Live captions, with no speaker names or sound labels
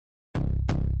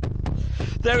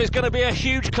There is going to be a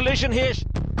huge collision here.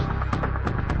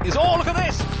 Look at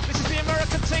this. This is the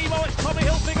American team. Oh, it's Tommy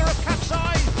Hilfiger of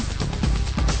Capsize.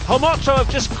 Homoto have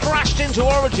just crashed into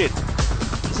Origin.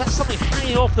 Is that something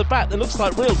hanging off the back that looks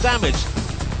like real damage?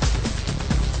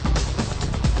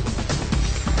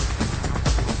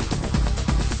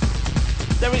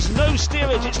 There is no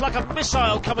steerage. It's like a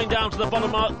missile coming down to the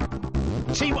bottom.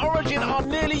 Team Origin are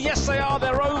nearly, yes they are,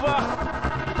 they're over.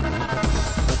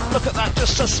 Look at that,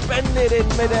 just suspended in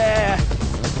midair.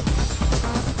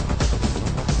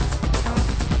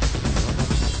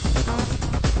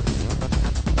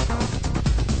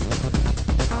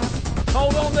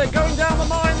 Hold on, they're going down the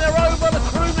mine, they're over. The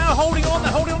crew now holding on,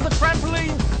 they're holding on the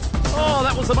trampoline. Oh,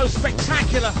 that was the most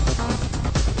spectacular.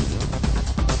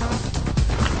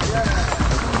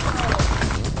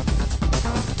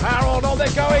 Power on,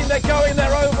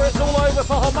 they're over, it's all over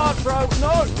for Homatro.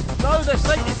 No,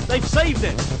 they've saved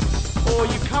it. Oh,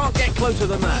 you can't get closer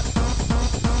than that.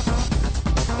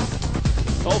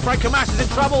 Oh, Frank Kamas is in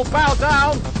trouble, bow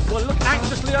down. Well, look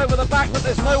anxiously over the back, but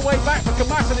there's no way back for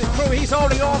Kamas and his crew. He's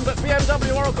holding on, but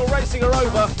BMW Oracle Racing are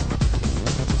over.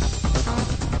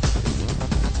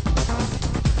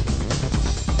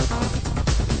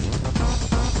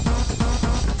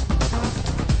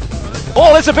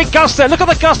 Oh, there's a big gust there. Look at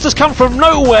the gust has come from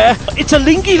nowhere. It's a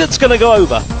Linky that's going to go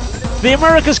over. The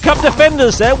America's Cup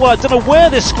defenders there. Well, I don't know where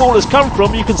this squall has come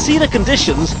from. You can see the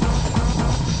conditions.